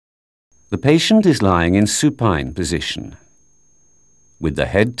The patient is lying in supine position. With the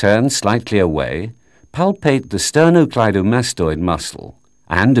head turned slightly away, palpate the sternocleidomastoid muscle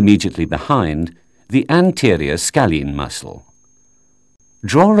and immediately behind the anterior scalene muscle.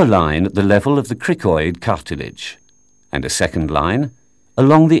 Draw a line at the level of the cricoid cartilage and a second line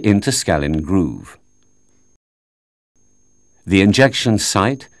along the interscalene groove. The injection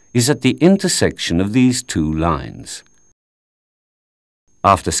site is at the intersection of these two lines.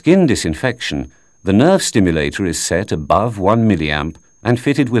 After skin disinfection, the nerve stimulator is set above 1 milliamp and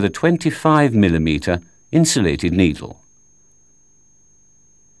fitted with a 25 mm insulated needle.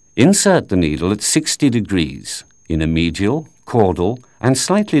 Insert the needle at 60 degrees in a medial, caudal and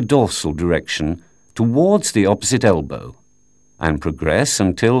slightly dorsal direction towards the opposite elbow and progress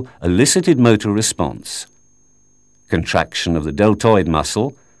until elicited motor response, contraction of the deltoid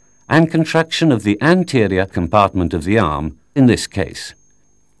muscle and contraction of the anterior compartment of the arm in this case.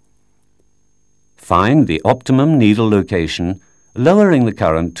 Find the optimum needle location, lowering the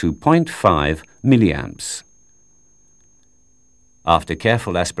current to 0.5 milliamps. After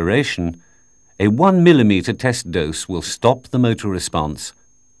careful aspiration, a 1 mm test dose will stop the motor response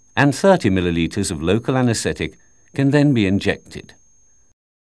and 30 milliliters of local anesthetic can then be injected.